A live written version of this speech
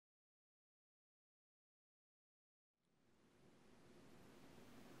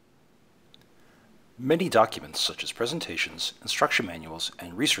Many documents, such as presentations, instruction manuals,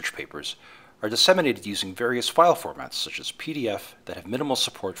 and research papers, are disseminated using various file formats, such as PDF, that have minimal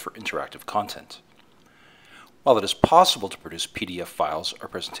support for interactive content. While it is possible to produce PDF files or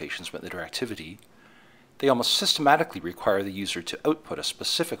presentations with Interactivity, they almost systematically require the user to output a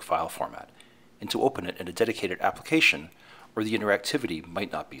specific file format and to open it in a dedicated application, or the interactivity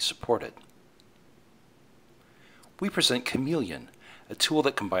might not be supported. We present Chameleon, a tool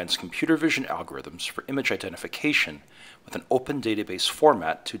that combines computer vision algorithms for image identification with an open database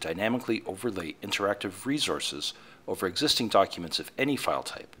format to dynamically overlay interactive resources over existing documents of any file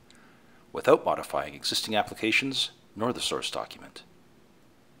type, without modifying existing applications nor the source document.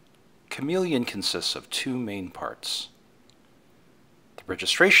 Chameleon consists of two main parts: the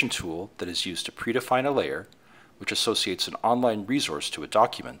registration tool that is used to predefine a layer, which associates an online resource to a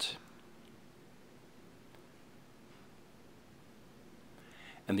document,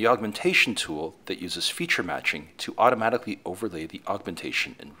 and the augmentation tool that uses feature matching to automatically overlay the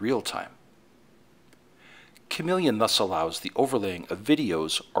augmentation in real time. Chameleon thus allows the overlaying of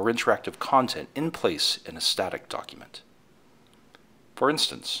videos or interactive content in place in a static document. For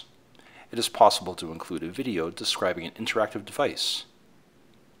instance, it is possible to include a video describing an interactive device,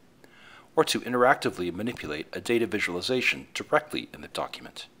 or to interactively manipulate a data visualization directly in the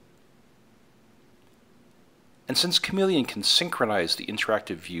document. And since Chameleon can synchronize the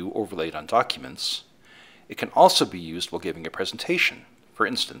interactive view overlaid on documents, it can also be used while giving a presentation, for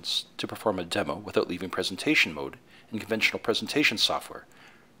instance, to perform a demo without leaving presentation mode in conventional presentation software,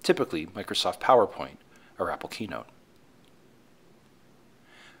 typically Microsoft PowerPoint or Apple Keynote.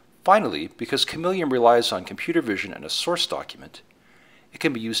 Finally, because Chameleon relies on computer vision and a source document, it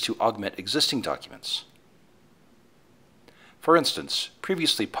can be used to augment existing documents. For instance,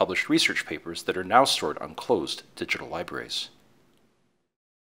 previously published research papers that are now stored on closed digital libraries.